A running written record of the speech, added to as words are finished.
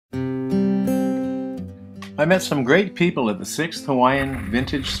I met some great people at the 6th Hawaiian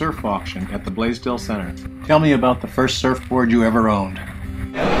Vintage Surf Auction at the Blaisdell Center. Tell me about the first surfboard you ever owned.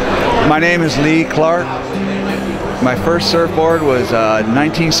 My name is Lee Clark. My first surfboard was a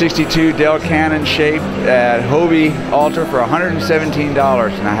 1962 Del Cannon shape at Hobie Altar for $117,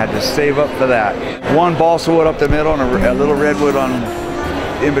 and I had to save up for that. One balsa wood up the middle and a little redwood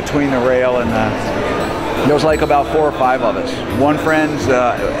in between the rail, and there was like about 4 or 5 of us. One friend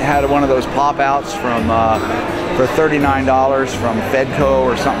had one of those pop-outs from for $39 from Fedco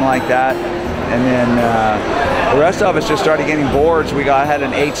or something like that. And then the rest of us just started getting boards. I had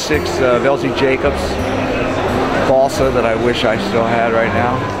an H6 Velzy Jacobs balsa that I wish I still had right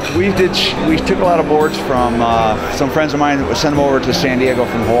now. We took a lot of boards from some friends of mine that would send them over to San Diego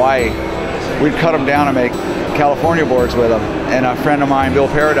from Hawaii. We'd cut them down and make California boards with them. And a friend of mine, Bill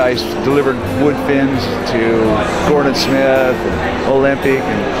Paradise, delivered wood fins to Gordon Smith and Olympic.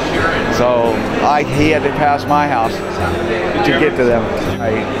 And so he had to pass my house to get to them.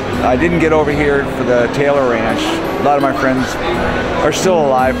 I didn't get over here for the Taylor Ranch. A lot of my friends are still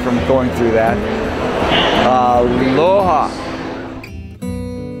alive from going through that. Aloha!